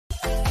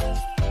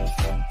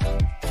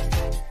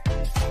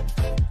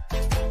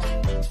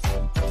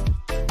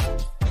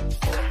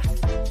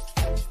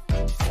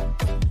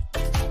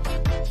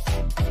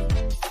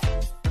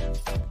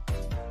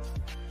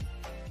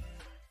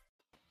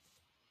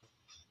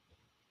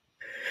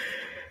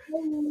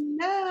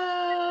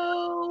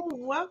Hello,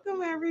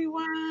 welcome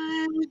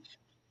everyone.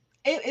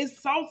 It is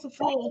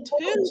Salsaful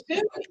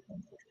Tuesday.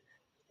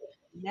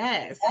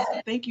 Yes,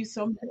 thank you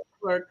so much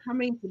for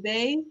coming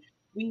today.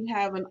 We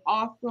have an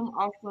awesome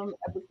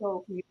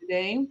episode for you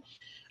today.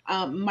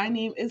 My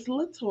name is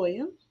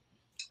Latoya.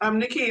 I'm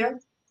Nakia.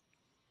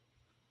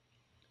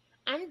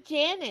 I'm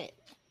Janet.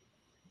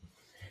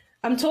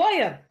 I'm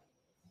Toya.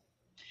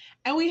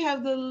 And we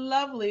have the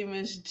lovely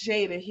Miss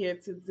Jada here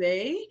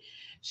today.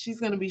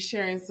 She's going to be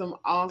sharing some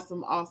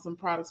awesome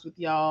products with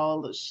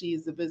y'all.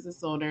 She's a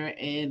business owner,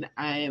 and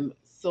I am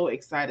so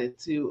excited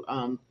to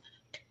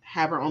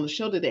have her on the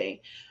show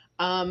today.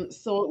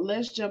 So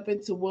let's jump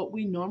into what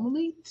we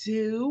normally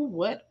do.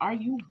 What are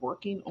you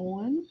working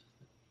on,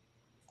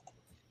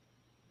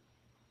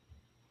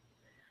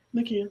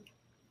 Nakia?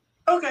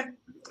 Okay,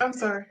 I'm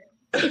sorry.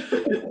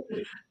 I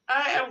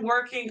am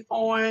working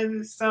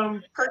on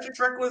some purchase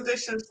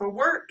requisitions for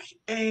work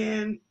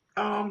and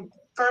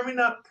firming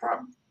up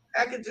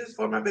packages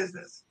for my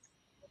business.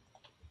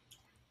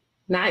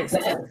 Nice.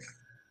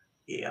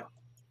 Yeah.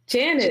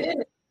 Janet.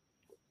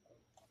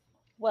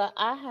 Well,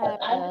 I had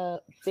a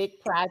big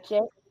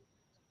project.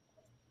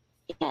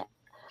 Yeah,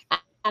 I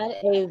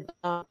had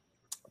a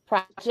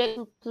project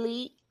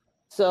complete.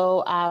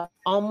 So I'm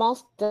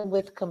almost done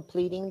with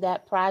completing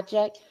that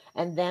project.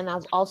 And then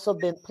I've also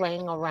been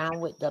playing around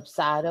with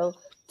Dubsado,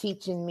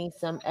 teaching me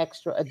some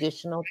extra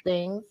additional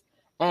things.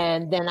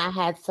 And then I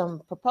had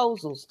some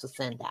proposals to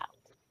send out.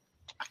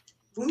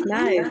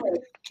 Nice.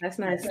 That's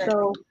nice.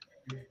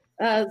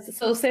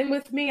 So same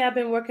with me. I've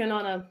been working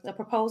on a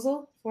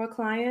proposal for a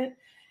client,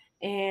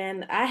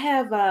 and I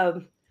have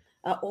an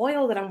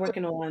oil that I'm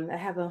working on. I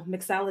have a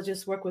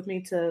mixologist work with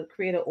me to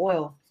create an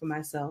oil for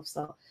myself.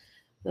 So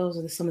those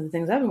are some of the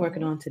things I've been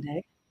working on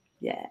today.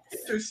 Yes.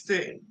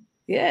 Interesting.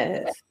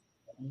 Yes.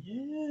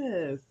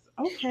 Yes.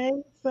 Okay.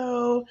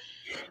 So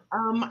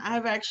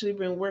I've actually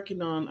been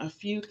working on a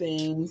few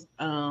things.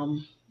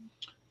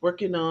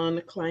 Working on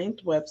a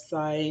client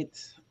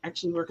website,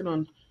 actually working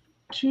on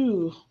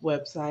two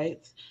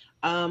websites.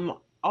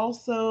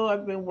 Also,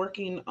 I've been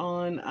working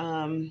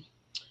on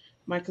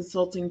my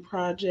consulting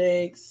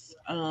projects.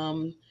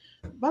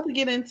 About to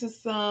get into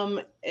some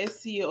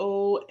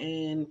SEO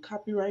and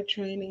copyright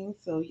training.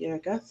 So, yeah, I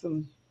got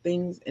some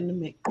things in the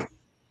mix.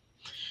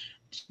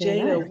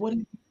 Jada, Nice. what are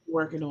you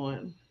working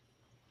on?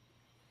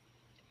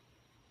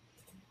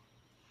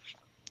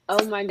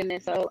 Oh my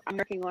goodness. So I'm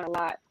working on a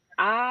lot.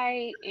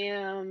 I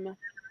am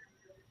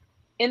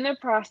in the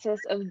process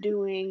of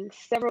doing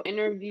several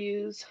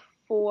interviews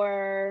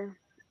for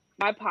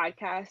my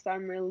podcast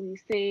I'm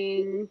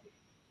releasing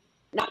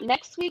not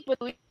next week, but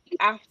the week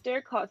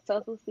after, called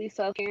Selflessly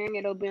Self-Caring.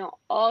 It'll be on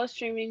all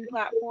streaming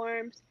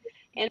platforms.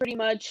 And pretty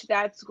much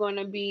that's going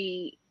to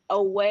be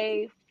a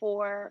way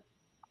for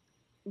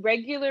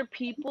regular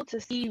people to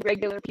see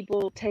regular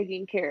people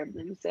taking care of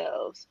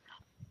themselves.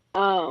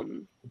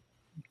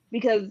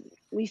 Because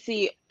we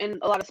see in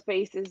a lot of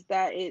spaces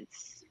that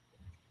it's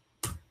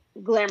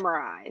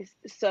glamorized.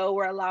 So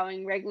we're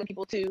allowing regular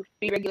people to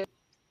be regular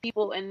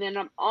people. And then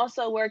I'm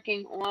also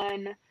working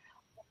on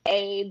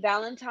a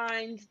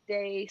Valentine's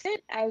Day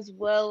scent as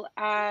well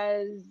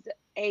as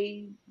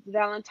a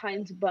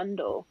Valentine's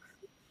bundle.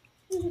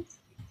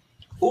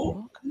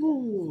 Cool.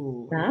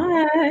 Ooh,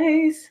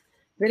 Nice.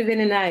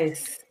 Very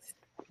nice.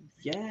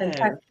 yes.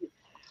 Fantastic.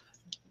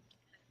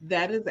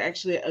 That is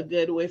actually a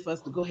good way for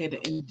us to go ahead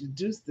and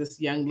introduce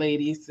this young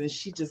lady since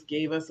she just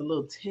gave us a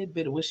little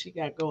tidbit of what she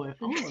got going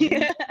on.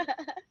 Yeah.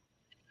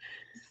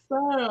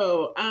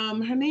 So,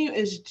 her name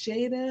is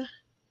Jada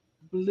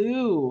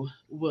Blue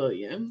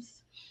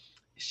Williams.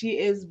 She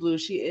is Blue.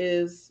 She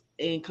is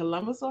in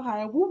Columbus,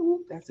 Ohio. Woo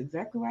woo. That's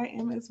exactly where I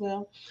am as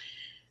well.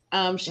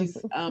 She's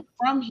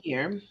from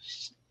here.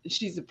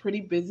 She's a pretty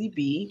busy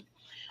bee.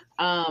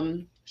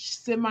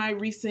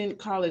 Semi-recent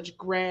college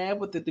grad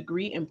with a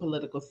degree in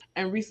political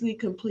and recently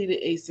completed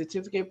a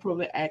certificate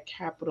program at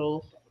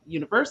Capital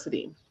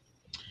University.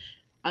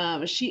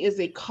 She is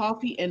a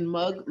coffee and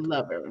mug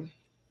lover.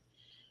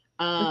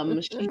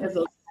 She has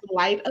a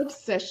slight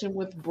obsession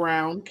with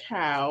brown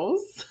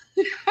cows.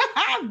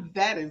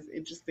 That is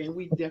interesting.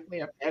 We definitely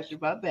have to ask you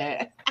about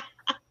that.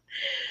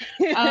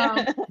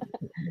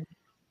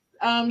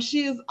 um,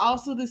 she is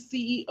also the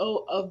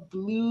CEO of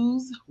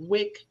Blues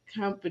Wick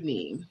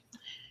Company.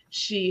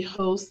 She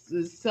hosts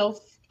the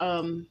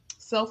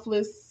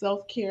Selfless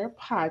Self Care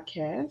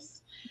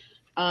podcast.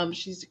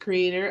 She's the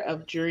creator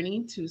of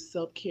Journey to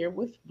Self Care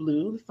with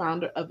Blue, the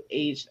founder of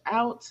Aged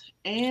Out,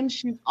 and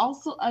she's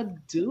also a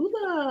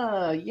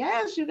doula.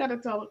 Yes, you got to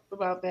talk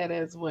about that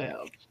as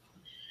well.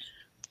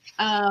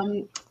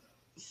 Um,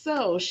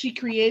 so she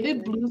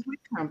created Blues Wick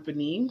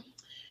Company.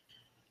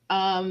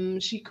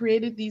 She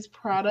created these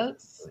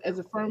products as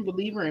a firm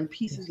believer in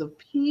pieces of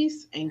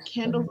peace, and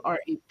candles are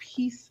a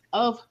piece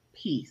of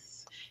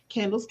peace.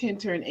 Candles can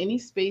turn any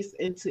space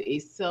into a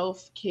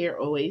self care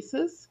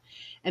oasis.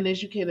 And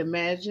as you can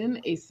imagine,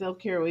 a self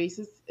care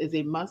oasis is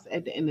a must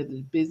at the end of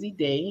the busy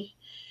day.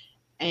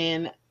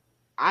 And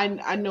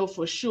I know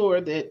for sure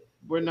that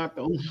we're not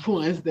the only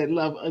ones that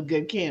love a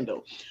good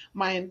candle.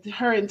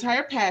 Her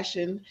entire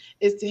passion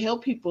is to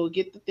help people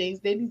get the things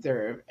they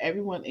deserve.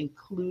 Everyone,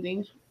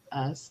 including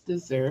us,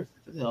 deserve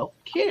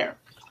self-care.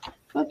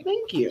 So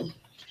thank you.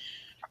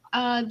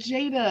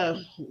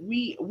 Jada,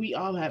 we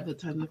all have a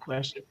ton of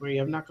questions for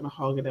you. I'm not gonna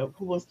hog it up.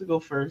 Who wants to go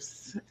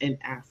first and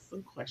ask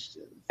some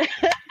questions?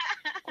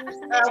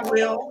 I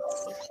will.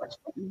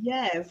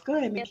 Yes, go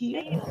ahead,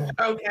 Nakia.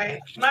 Okay.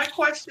 My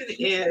question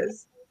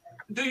is,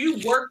 do you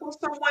work with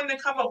someone to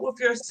come up with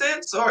your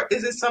scents, or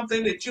is it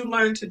something that you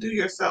learn to do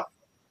yourself?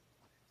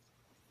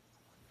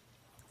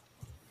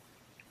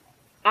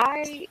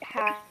 I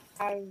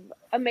have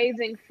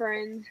amazing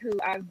friends who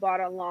I've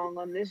brought along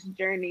on this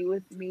journey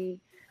with me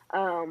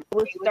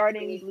with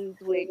starting Blues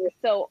Week.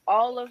 So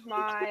all of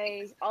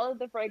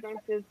the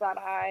fragrances that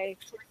I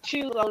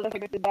choose, all of the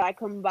fragrances that I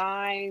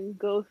combine,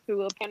 go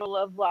through a panel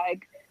of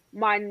like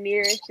my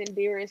nearest and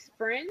dearest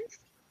friends.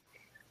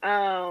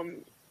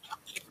 And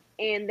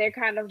they're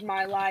kind of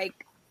my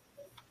like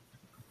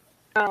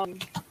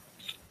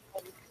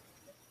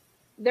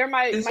they're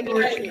my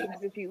guinea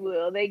pigs, if you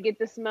will. They get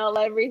to smell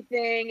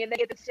everything and they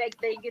get to shake,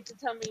 they get to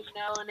tell me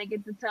no, and they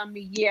get to tell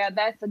me, yeah,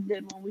 that's a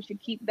good one. We should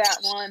keep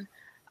that one.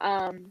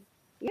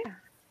 Yeah.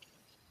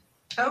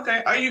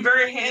 Okay. Are you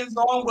very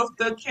hands-on with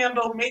the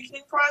candle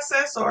making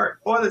process or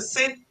the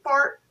scent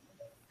part?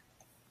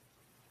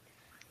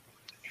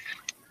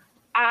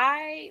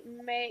 I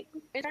make,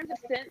 in terms of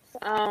scents,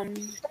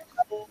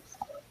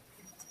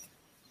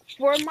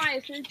 for my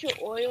essential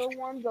oil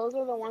ones, those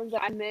are the ones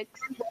that I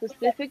mix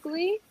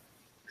specifically.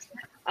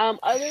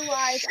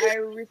 Otherwise, I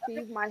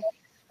receive my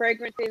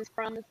fragrances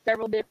from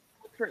several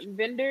different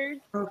vendors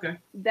Okay.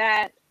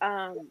 that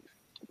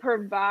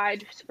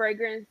provide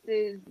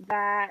fragrances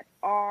that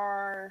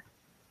are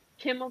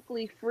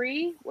chemically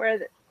free,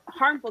 where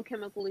harmful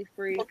chemically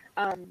free,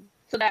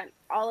 so that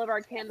all of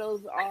our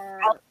candles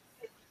are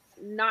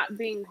not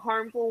being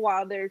harmful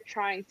while they're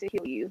trying to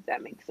heal you, if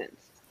that makes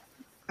sense.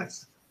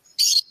 That's,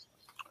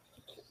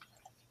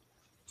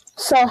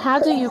 So how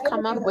do you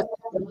come up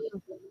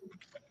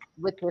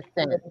with your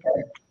scent?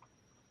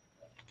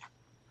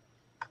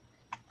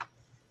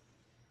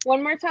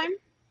 One more time.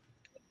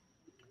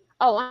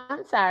 Oh,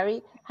 I'm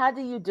sorry. How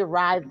do you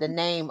derive the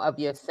name of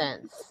your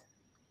scents?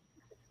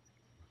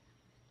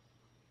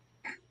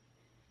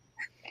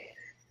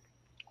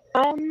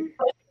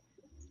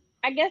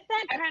 I guess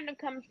that kind of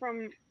comes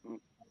from,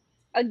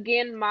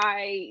 again,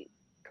 my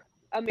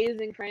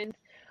amazing friends,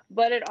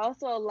 but it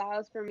also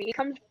allows for me, it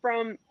comes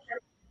from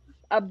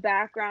a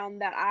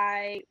background that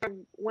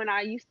from when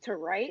I used to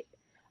write.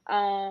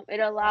 It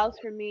allows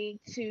for me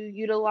to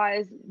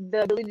utilize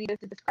the ability to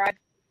describe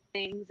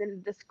things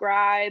and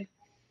describe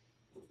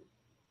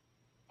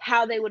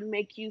how they would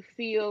make you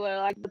feel, or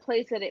like the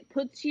place that it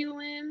puts you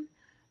in,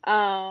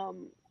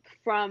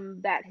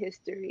 from that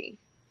history.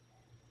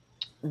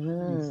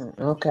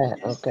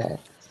 Okay.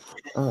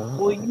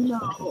 Well,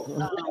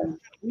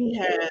 we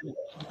had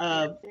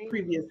a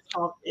previous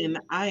talk, and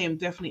I am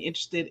definitely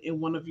interested in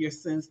one of your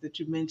scents that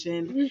you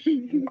mentioned.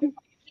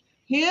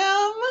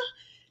 Him,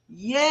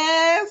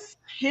 yes,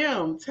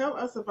 him. Tell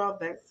us about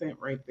that scent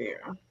right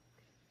there.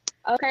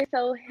 Okay,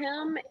 so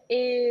him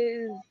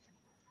is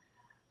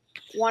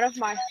one of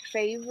my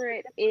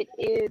favorite. It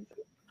is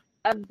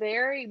a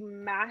very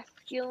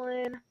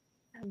masculine,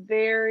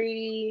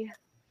 very,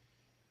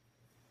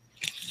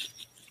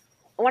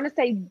 I want to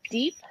say,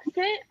 deep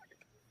scent.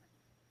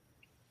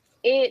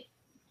 It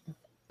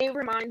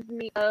reminds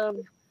me of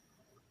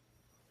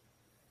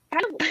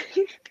kind of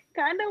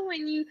kind of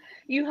when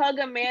you hug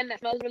a man that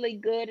smells really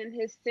good and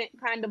his scent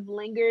kind of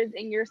lingers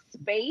in your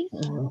space.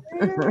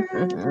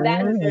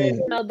 That's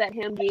the smell that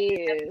him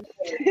gives.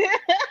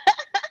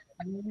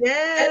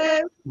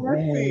 Yes,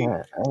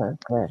 Yeah,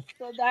 okay.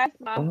 So that's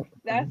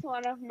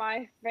one of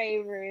my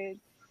favorites.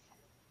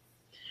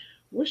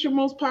 What's your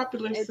most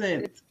popular It's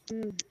scent?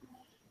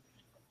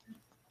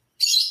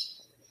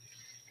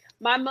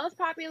 My most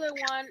popular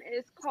one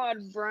is called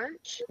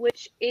Brunch,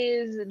 which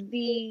is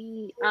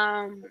the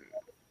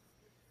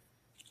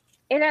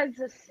it has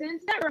a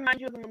scent that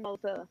reminds you of a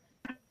mimosa.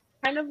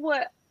 Kind of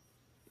what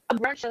a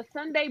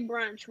Sunday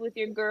brunch with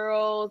your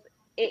girls.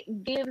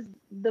 It gives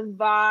the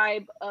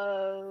vibe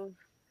of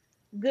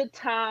good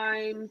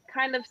times,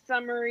 kind of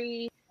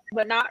summery,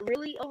 but not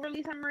really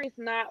overly summery. It's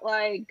not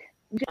like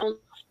you can only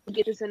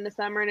get this in the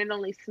summer and it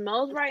only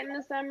smells right in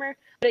the summer,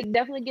 but it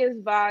definitely gives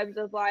vibes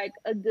of like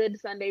a good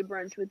Sunday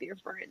brunch with your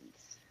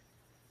friends.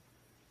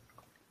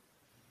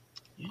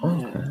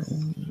 Yes,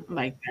 I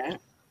like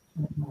that.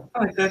 I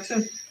like that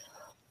too.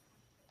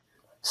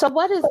 So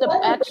what is the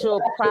actual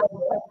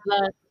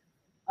process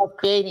of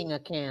creating a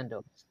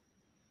candle?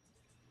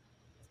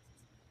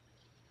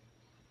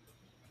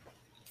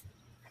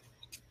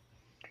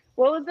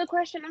 What was the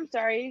question? I'm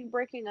sorry, you're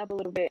breaking up a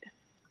little bit.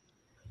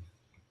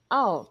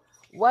 Oh,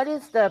 what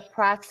is the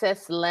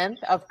process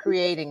length of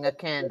creating a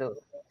candle?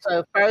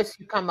 So first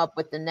you come up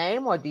with the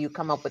name, or do you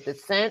come up with the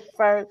scent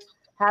first?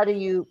 How do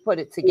you put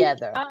it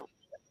together?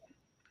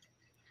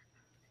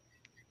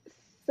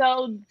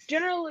 So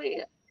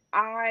generally,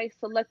 I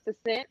select the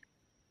scent.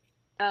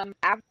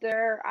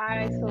 After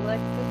I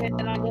select the scent,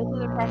 then I go through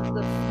the process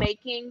of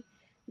making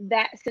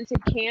that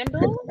scented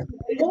candle.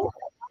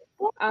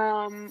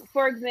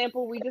 For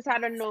example, we just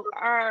had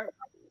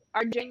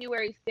our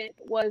January scent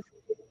was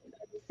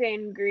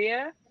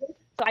sangria.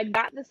 So I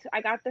got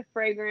the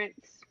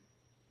fragrance.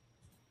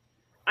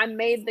 I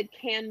made the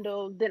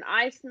candle, then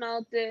I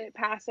smelt it,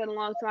 passed it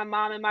along to my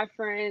mom and my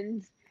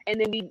friends, and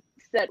then we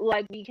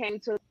came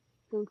to a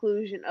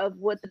conclusion of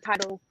what the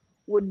title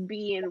would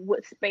be and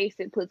what space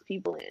it puts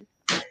people in.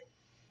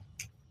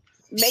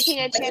 Making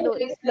a candle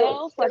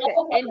itself, like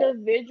an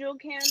individual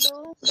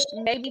candle,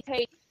 maybe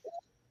takes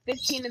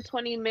 15 to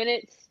 20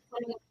 minutes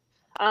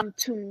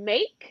to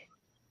make,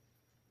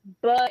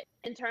 but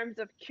in terms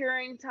of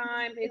curing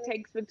time, it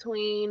takes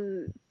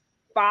between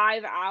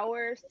 5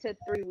 hours to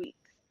 3 weeks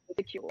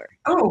to cure.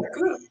 Oh,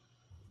 good.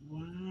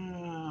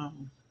 Wow.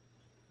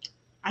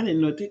 I didn't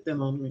know it took that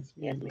long to make.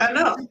 Yes, I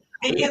know.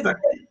 Me either.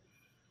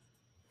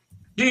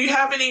 Do you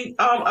have any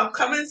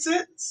upcoming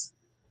scents?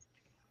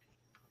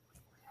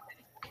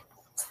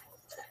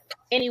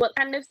 Any what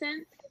kind of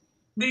scents?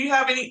 Do you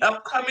have any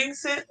upcoming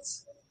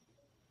scents?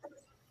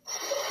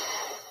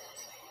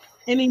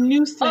 Any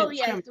new scents? Oh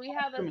yes, we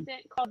have a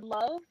scent called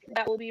Love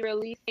that will be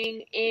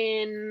releasing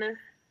in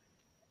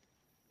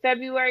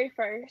February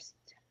 1st.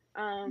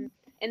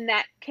 And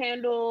that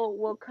candle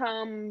will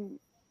come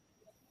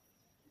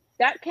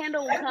in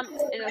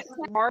a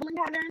marbling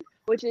pattern,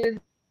 which is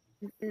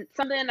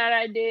something that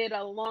I did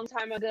a long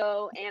time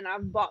ago and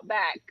I've bought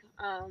back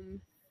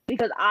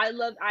because I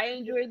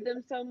enjoyed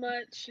them so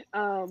much.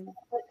 So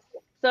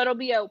it'll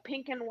be a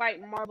pink and white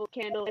marble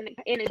candle, and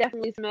it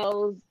definitely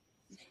smells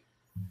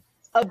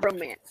of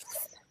romance.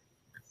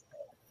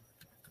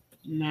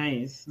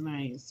 Nice.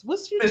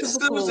 What's your Miss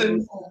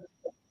Susan?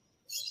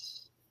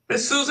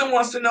 Miss Susan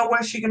wants to know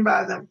where she can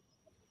buy them.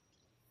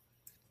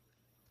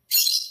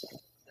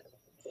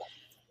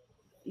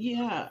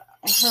 Yeah,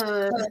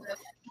 her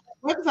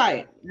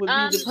website would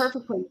be the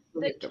perfect place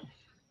to get them.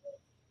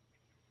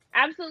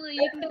 Absolutely,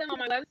 you can get them on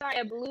my website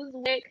at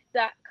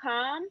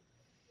blueswick.com.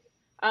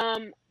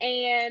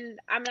 And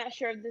I'm not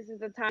sure if this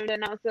is the time to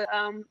announce the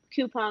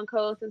coupon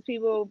code since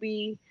people will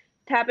be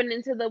tapping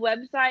into the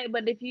website.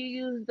 But if you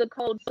use the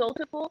code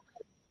Soulful,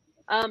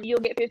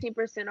 you'll get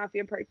 15% off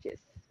your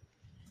purchase.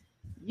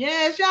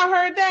 Yes, y'all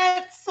heard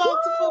that?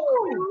 Soulful.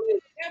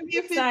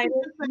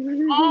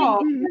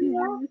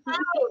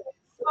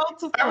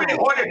 I already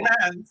ordered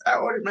mine. I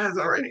ordered mine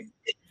already.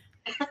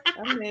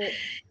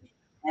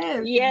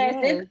 Yes.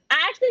 I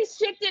actually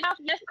shipped it off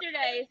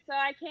yesterday, so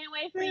I can't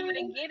wait for you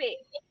to get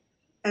it.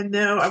 And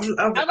now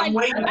I'm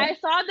waiting. I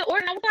saw the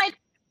order and I was like,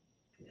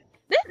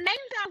 this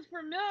name sounds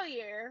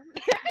familiar.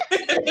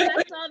 And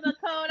I saw the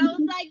code. I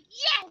was like,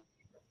 yes.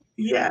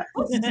 Yeah.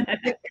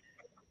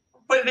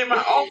 Put it in my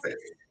office.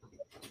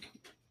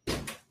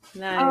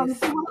 Nice.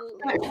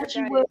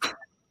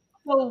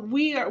 So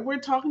we're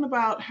talking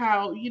about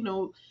how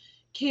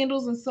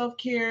candles and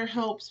self-care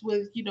helps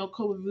with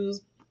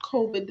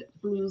COVID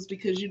blues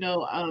because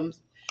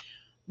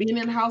being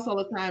in the house all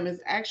the time is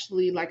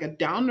actually like a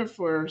downer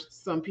for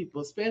some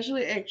people,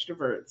 especially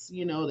extroverts.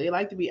 They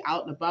like to be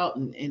out and about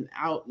and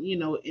out in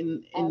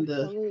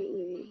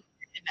the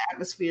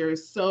atmosphere.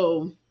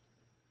 So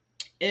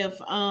if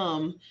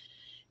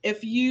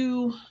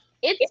you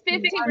it's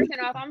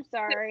 15% off. I'm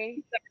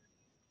sorry.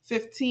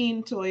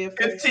 15 Toya.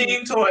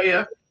 15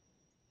 Toya.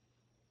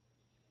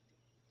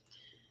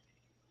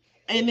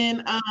 And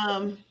then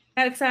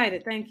got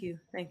excited. Thank you.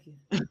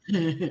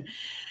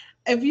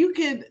 If you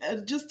could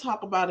just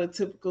talk about a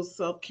typical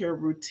self-care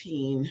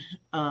routine,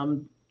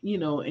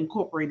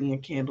 incorporating your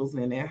candles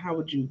in it, how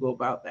would you go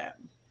about that?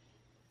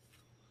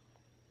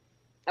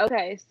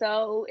 Okay,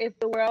 so if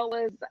the world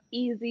was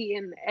easy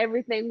and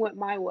everything went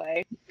my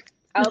way,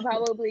 I'll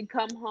probably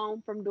come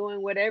home from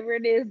doing whatever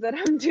it is that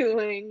I'm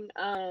doing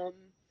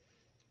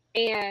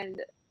and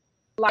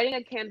lighting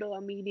a candle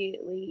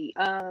immediately.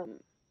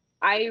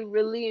 I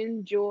really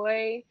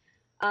enjoy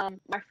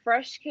my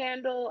fresh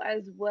candle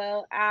as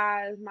well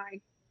as my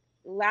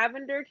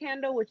lavender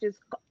candle,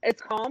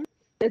 it's Calm,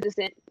 is the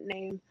scent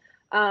name.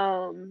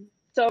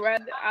 So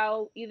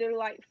I'll either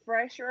light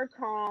fresh or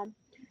Calm,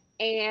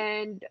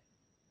 and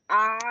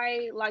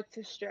I like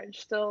to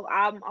stretch. So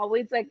I'm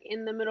always like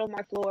in the middle of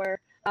my floor,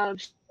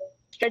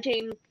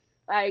 stretching,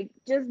 like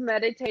just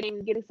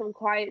meditating, getting some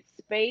quiet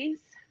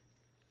space.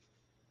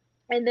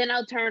 And then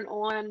I'll turn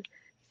on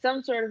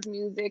some sort of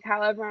music,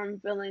 however I'm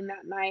feeling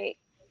that night.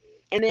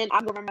 And then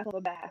I'll go run myself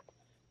a bath.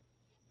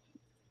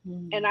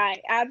 And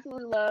I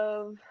absolutely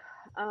love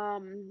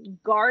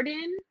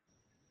garden.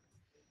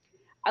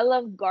 I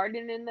love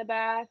garden in the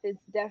bath.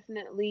 It's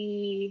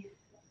definitely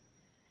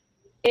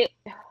it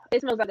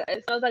smells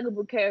like a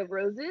bouquet of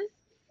roses.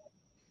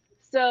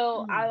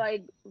 So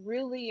I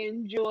really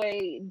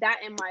enjoy that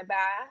in my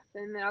bath,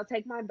 and then I'll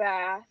take my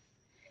bath,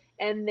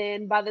 and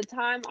then by the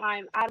time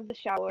I'm out of the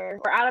shower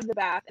or out of the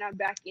bath and I'm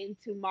back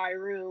into my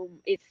room,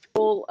 it's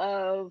full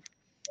of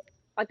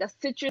like a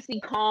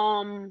citrusy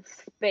calm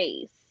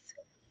space.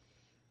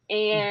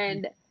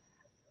 And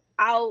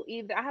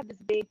I have this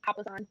big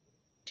Papasan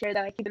chair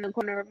that I keep in the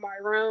corner of my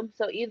room.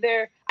 So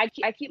either I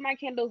keep my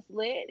candles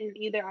lit, and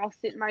either I'll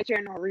sit in my chair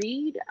and I'll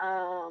read.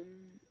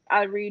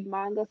 I read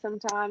manga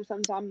sometimes.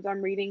 Sometimes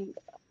I'm reading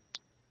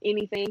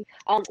anything.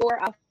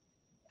 Or I'll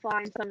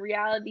find some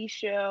reality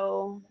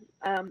show,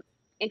 and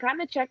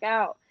kind of check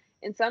out.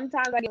 And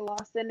sometimes I get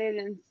lost in it,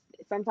 and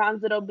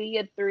sometimes it'll be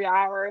a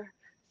 3-hour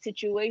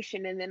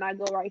situation, and then I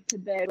go right to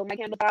bed with my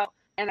candles out,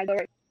 and I go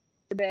right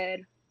to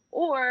bed.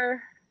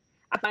 Or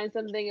I find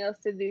something else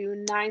to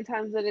do. 9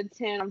 times out of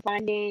 10, I'm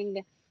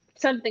finding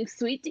something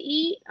sweet to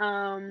eat,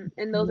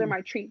 and those are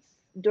my treats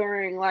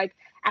during, like,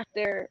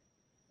 after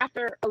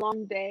a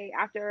long day,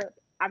 after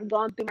I've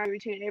gone through my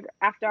routine,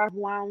 after I've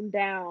wound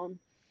down.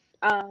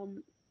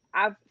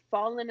 I've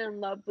fallen in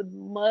love with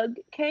mug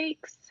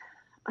cakes.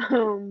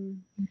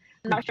 I'm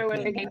not sure where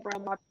they came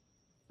from. I've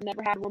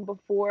never had one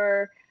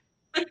before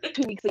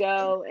 2 weeks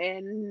ago,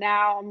 and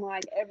now I'm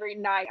like, every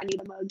night I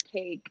need a mug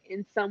cake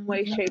in some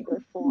way, shape,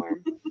 or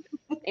form.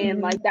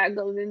 And like that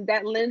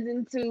lends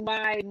into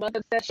my month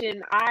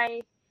obsession.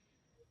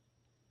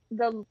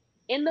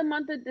 In the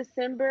month of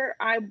December,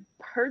 I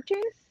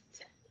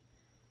purchased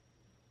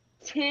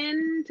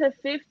 10 to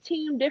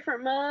 15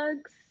 different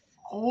mugs.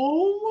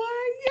 Oh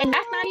my God. And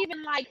that's not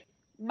even like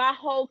my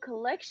whole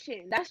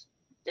collection. That's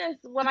just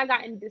what I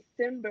got in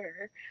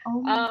December.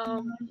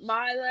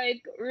 My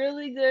like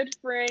really good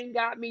friend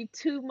got me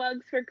 2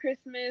 mugs for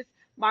Christmas.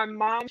 My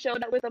mom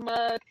showed up with a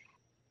mug.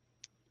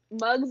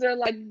 Mugs are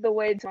like the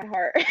way to my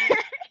heart.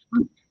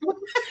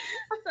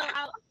 So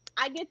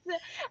I get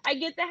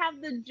to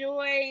have the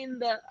joy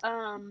and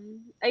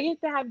I get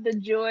to have the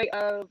joy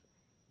of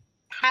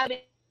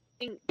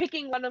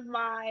picking one of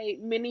my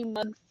mini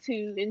mugs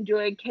to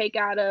enjoy cake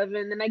out of,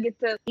 and then I get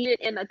to eat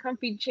it in a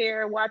comfy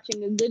chair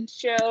watching a good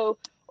show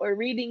or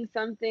reading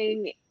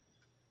something,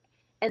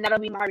 and that'll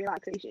be my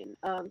relaxation.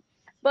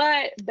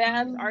 But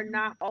baths are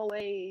not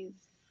always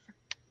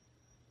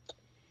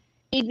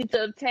easy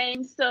to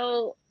obtain,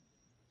 so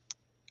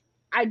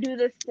I do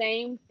the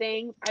same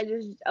thing. I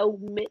just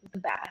omit the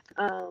bath.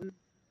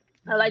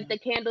 I like the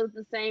candles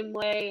the same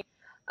way.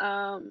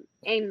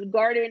 And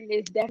garden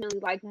is definitely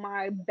like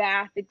my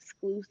bath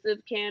exclusive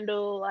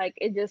candle. Like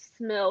it just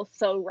smells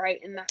so right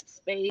in that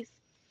space.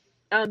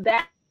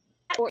 That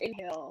or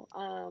Inhale.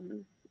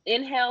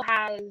 Inhale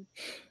has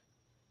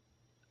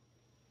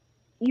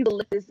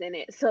eucalyptus in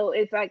it, so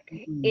it's like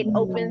it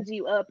opens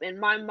you up. And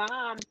my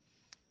mom,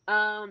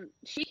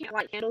 she can't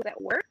light candles at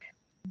work,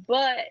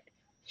 but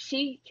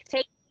she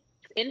takes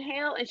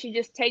Inhale and she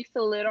just takes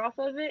the lid off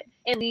of it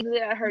and leaves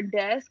it at her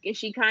desk, and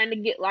she kind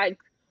of get like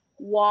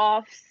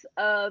wafts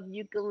of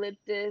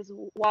eucalyptus,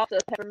 wafts of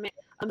peppermint,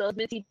 those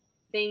minty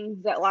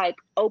things that like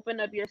open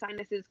up your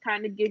sinuses,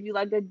 kind of give you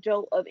like a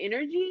jolt of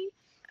energy.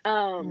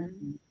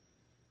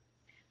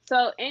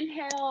 So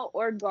Inhale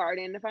or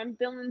garden. If I'm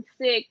feeling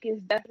sick,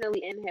 it's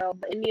definitely Inhale,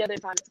 but any other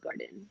time it's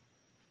garden.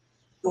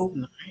 Oh,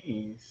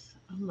 nice.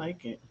 I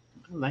like it.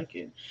 I like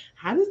it.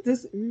 How does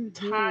this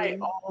tie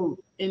all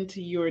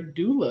into your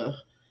doula?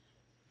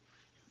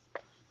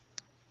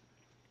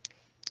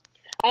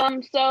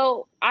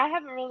 So I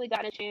haven't really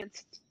gotten a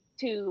chance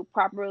to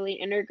properly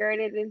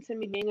integrate it into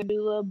me being a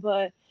doula,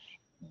 but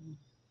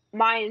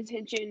my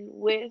intention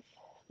with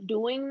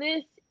doing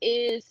this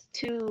is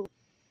to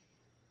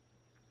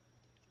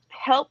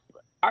help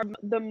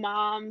the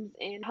moms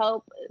and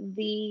help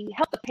the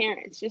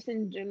parents just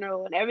in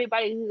general, and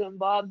everybody who's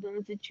involved in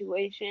the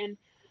situation,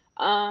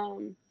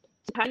 to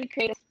kind of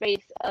create a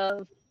space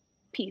of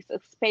peace, a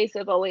space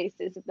of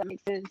oasis, if that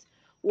makes sense,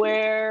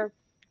 where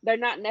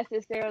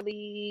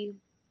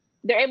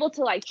they're able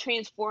to like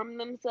transform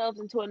themselves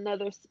into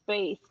another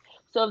space.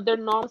 So if their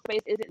normal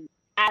space isn't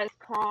as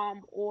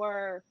calm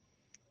or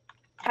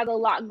has a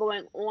lot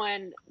going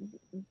on,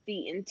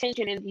 the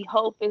intention and the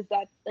hope is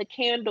that the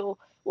candle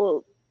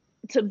will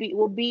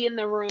be in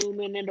the room,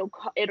 and it'll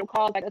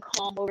cause like a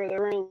calm over the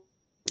room,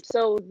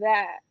 so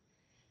that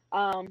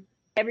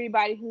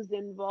everybody who's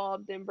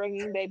involved in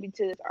bringing baby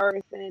to this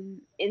earth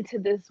and into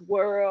this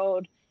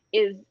world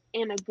is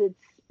in a good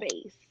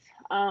space.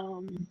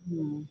 And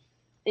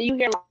you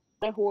hear a lot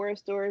of horror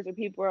stories where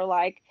people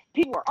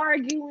are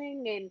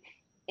arguing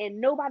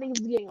and nobody's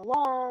getting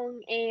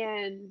along,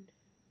 and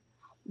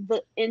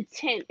the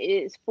intent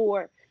is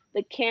for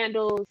the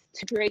candles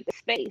to create the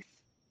space,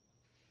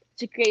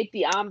 to create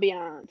the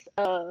ambiance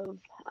of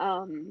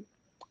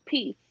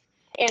peace.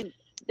 And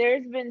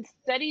there's been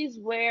studies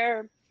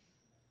where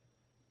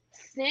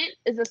scent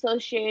is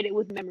associated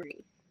with memory.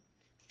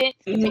 Scent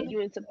can take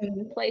you into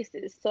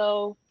places.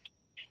 So,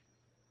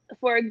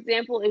 for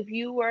example, if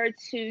you were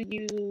to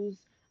use,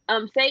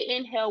 say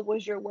Inhale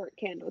was your work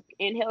candle.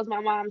 Inhale's my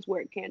mom's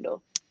work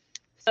candle.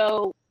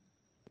 So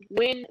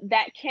when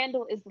that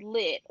candle is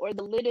lit or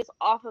the lid is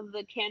off of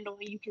the candle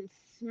and you can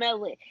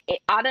smell it, it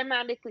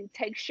automatically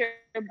takes your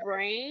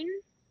brain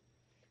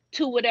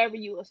to whatever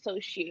you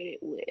associate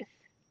it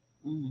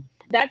with.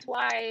 That's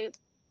why,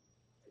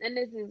 and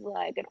this is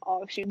like an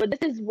offshoot, but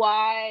this is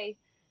why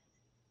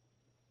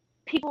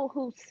people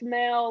who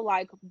smell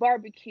like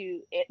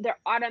barbecue, they're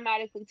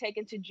automatically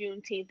taken to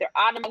Juneteenth. They're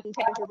automatically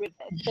taken to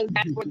Ribfest because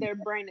that's where their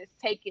brain is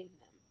taking them.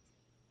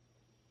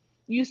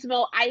 You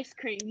smell ice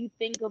cream, you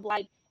think of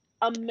like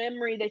a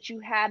memory that you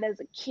had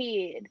as a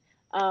kid.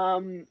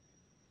 You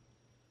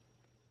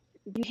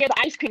hear the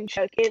ice cream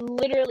truck. It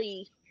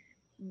literally,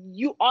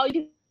 all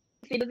you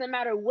see, it doesn't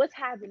matter what's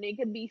happening. It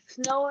could be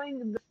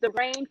snowing, the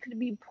rain could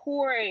be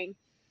pouring,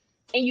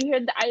 and you hear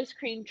the ice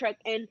cream truck,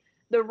 and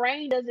the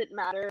rain doesn't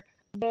matter.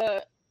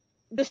 The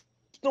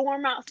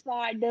storm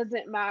outside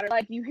doesn't matter.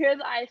 Like, you hear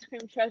the ice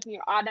cream truck and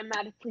you're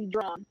automatically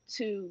drawn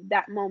to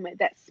that moment,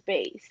 that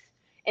space.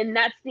 And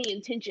that's the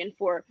intention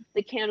for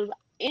the candles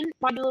in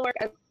my doula work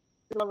as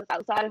well as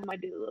outside of my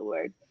doula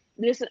work.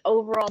 Just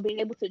overall being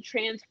able to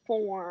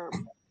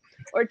transform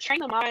or train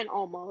the mind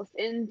almost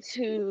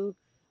into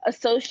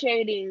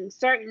associating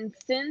certain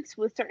scents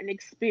with certain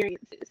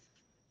experiences.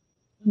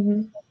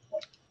 Mm-hmm.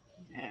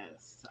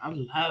 Yes, I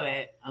love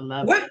it. I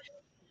love it.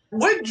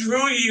 What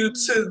drew you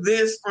to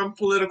this from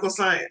political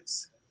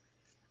science?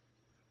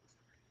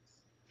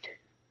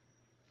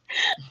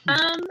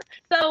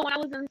 So when I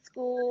was in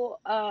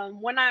school,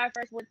 when I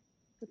first went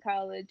to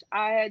college,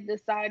 I had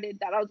decided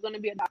that I was going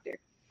to be a doctor.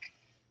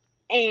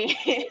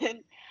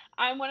 And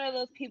I'm one of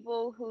those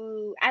people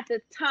who, at the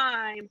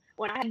time,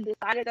 when I had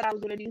decided that I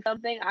was going to do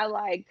something,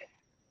 I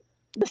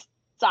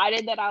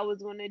decided that I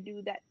was going to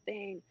do that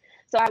thing.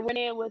 So I went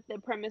in with the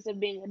premise of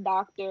being a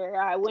doctor.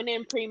 I went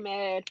in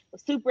pre-med,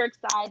 was super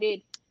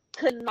excited,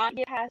 could not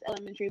get past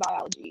elementary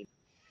biology.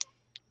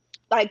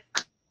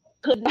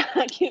 Could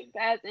not get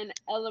past an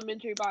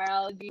elementary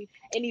biology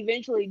and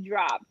eventually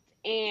dropped.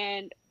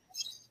 And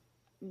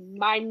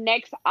my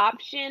next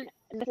option,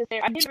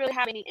 I didn't really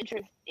have any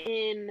interest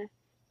in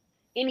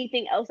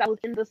anything else that was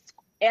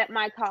at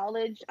my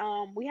college.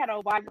 We had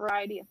a wide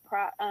variety of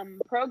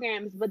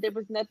programs, but there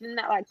was nothing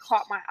that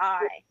caught my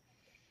eye.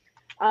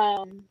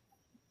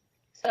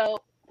 So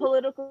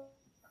political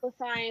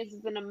science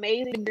is an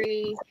amazing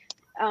degree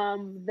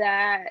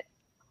that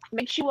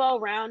makes you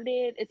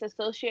well-rounded. It's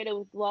associated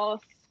with law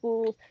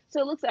schools, so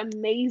it looks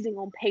amazing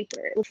on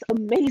paper. It looks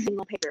amazing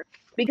on paper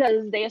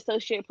because they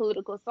associate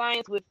political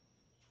science with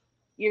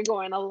you're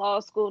going to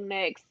law school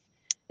next,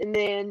 and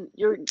then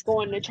you're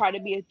going to try to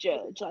be a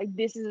judge. Like,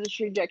 this is the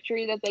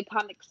trajectory that they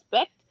kind of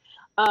expect.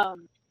 So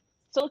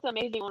it's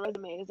amazing on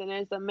resumes, and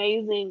it's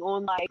amazing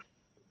on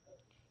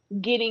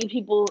getting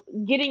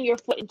your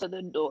foot into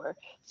the door.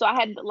 So I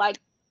had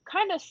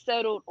kind of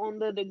settled on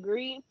the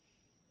degree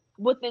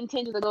with the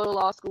intention to go to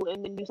law school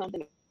and then do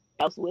something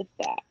else with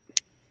that.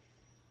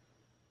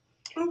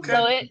 Okay.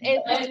 So it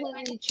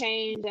completely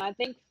changed, and I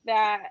think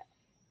that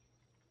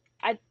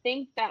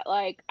after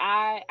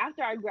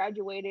I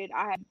graduated,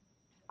 I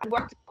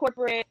worked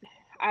corporate.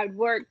 I'd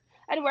worked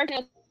in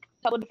a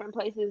couple different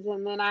places,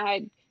 and then I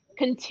had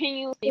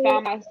continuously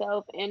found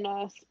myself in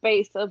a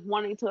space of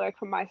wanting to work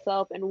for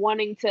myself and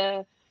wanting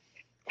to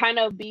kind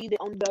of be the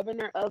own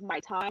governor of my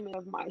time and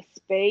of my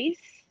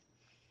space.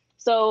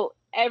 So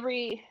I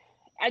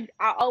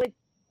always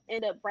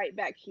end up right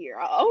back here.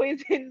 I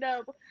always end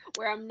up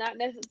where I'm not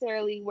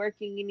necessarily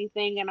working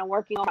anything, and I'm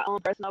working on my own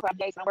personal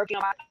projects. I'm working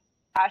on my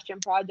passion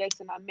projects,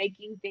 and I'm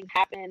making things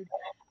happen,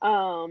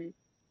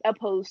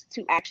 opposed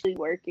to actually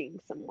working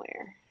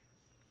somewhere.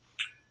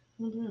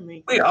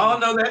 We all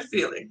know that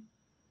feeling.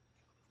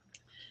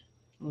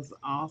 It was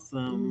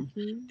awesome.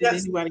 Mm-hmm. Did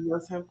anybody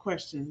else have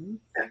questions?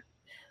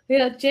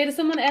 Yeah, Jada,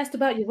 someone asked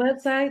about your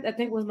website. I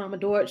think it was Mama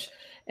Dorch.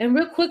 And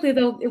real quickly,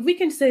 though, if we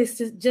can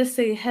just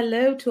say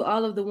hello to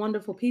all of the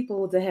wonderful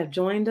people that have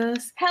joined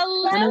us.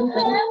 Hello.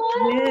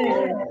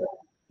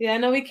 Yeah, I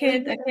know I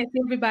can't see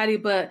everybody,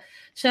 but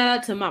shout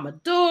out to Mama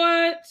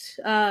Dorch,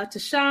 to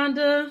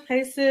Shonda.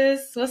 Hey,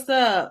 sis, what's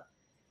up?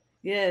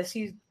 Yeah,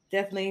 she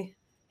definitely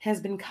has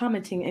been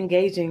commenting,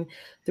 engaging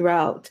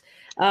throughout.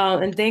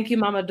 And thank you,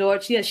 Mama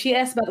Dorch. Yeah, she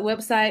asked about the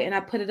website, and I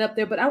put it up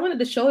there. But I wanted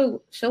to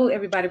show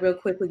everybody real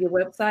quickly your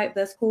website.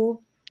 That's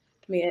cool.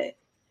 Let me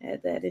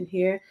add that in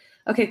here.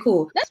 Okay,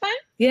 cool. That's fine.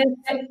 Yeah.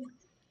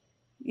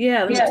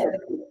 Yeah.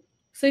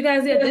 So you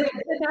guys, just check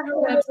out her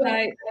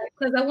website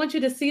because I want you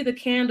to see the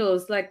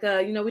candles. We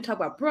talk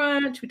about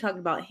brunch, we talked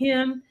about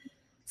him.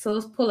 So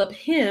let's pull up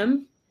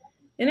him.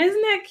 And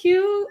isn't that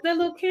cute? That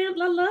little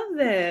candle, I love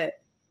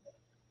that.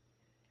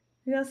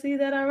 Y'all see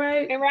that all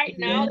right? And right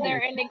now they're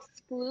in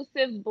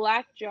exclusive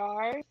black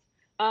jars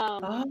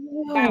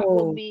that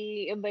will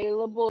be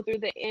available through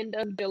the end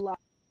of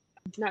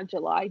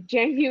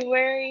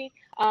January.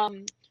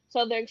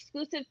 So they're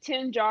exclusive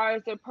 10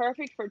 jars. They're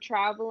perfect for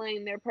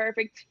traveling. They're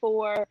perfect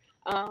for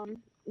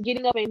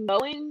getting up and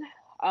going.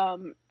 I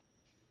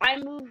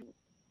move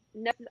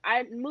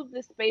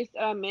the space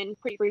in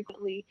pretty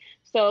frequently,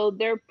 so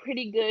they're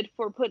pretty good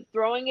for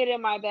throwing it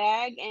in my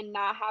bag and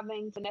not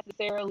having to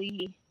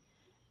necessarily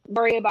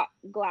worry about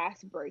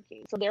glass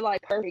breaking. So they're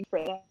perfect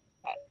for that.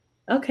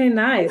 Okay,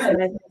 nice.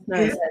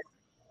 Nice.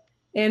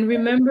 And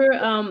remember,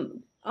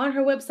 on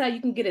her website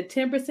you can get a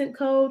 10%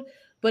 code,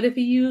 but if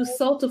you use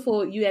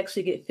Soulful, you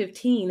actually get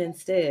 15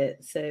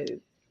 instead. So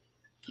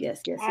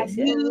Yes. Use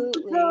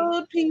the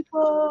code,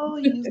 people.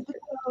 Use the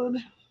code.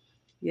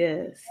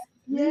 Yes.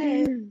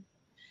 Yes.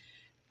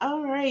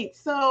 All right.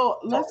 So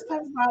let's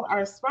talk about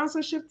our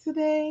sponsorship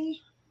today.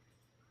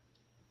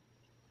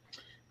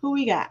 Who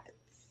we got?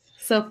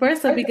 So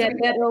first up, we got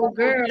that old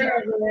girl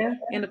over there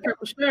in the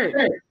purple shirt.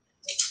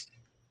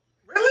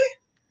 Really?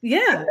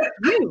 Yeah,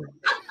 you.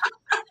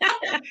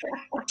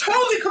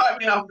 Totally caught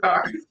me off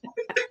guard.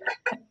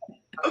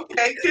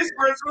 Okay, KISS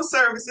Virtual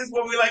Services,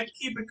 where we like to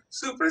keep it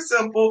super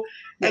simple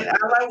and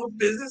ally with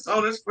business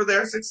owners for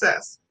their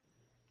success.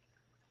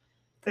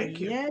 Thank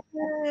you. Yes.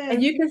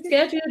 And you can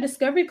schedule a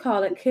discovery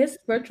call at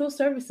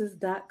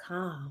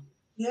kissvirtualservices.com.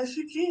 Yes,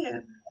 you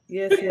can.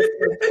 Yes.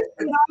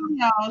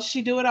 Y'all,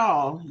 she do it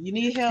all. You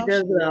need help? She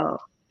does it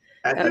all.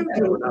 I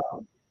do it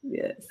all.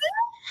 Yes.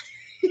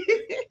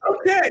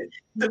 Okay.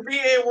 The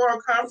VA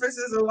World Conference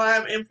is a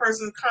live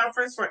in-person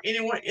conference for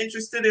anyone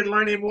interested in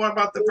learning more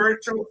about the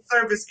virtual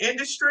service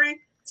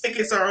industry.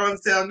 Tickets are on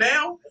sale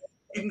now.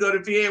 You can go to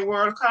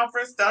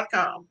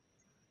vaworldconference.com.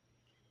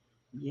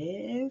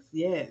 Yes.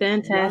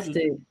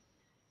 Fantastic.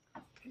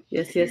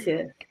 Yes.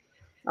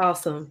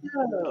 Awesome.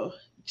 So,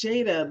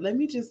 Jada, let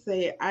me just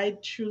say I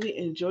truly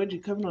enjoyed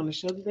you coming on the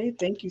show today.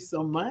 Thank you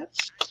so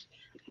much.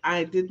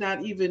 I did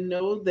not even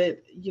know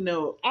that,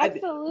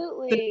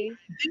 Absolutely. The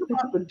thing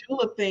about the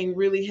doula thing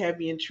really had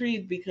me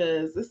intrigued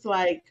because it's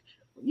like,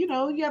 you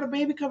got a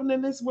baby coming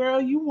in this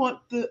world. You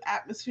want the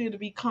atmosphere to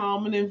be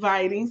calm and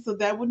inviting. So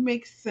that would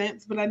make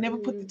sense. But I never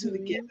put the two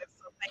together.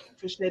 So thank you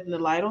for shedding the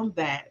light on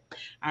that.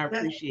 I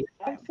appreciate it.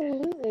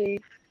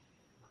 Absolutely.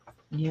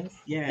 Yes.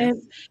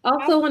 And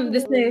also wanted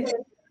to say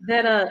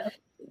that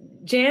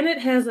Janet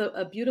has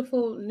a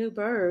beautiful new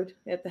bird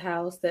at the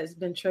house that's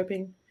been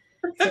chirping.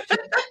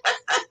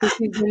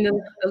 She's been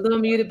a little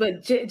muted,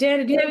 but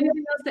Janet, do you have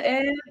anything else to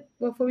add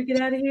before we get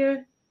out of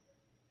here?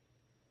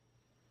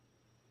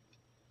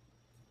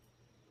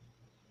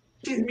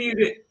 She's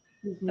muted.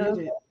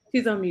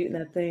 She's on mute,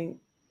 I think.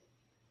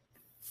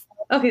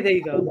 Okay, there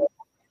you go.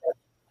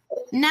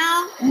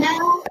 No.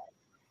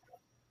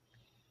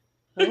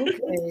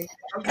 Okay.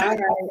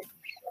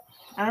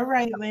 All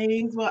right,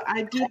 ladies. Well,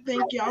 I do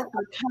thank y'all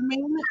for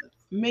coming.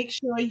 Make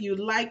sure you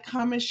like,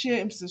 comment,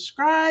 share, and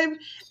subscribe.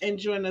 And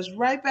join us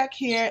right back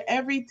here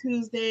every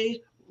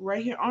Tuesday,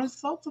 right here on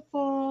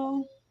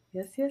Soulful.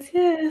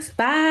 Yes.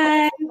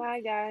 Bye.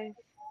 Bye,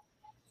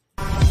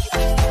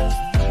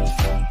 guys.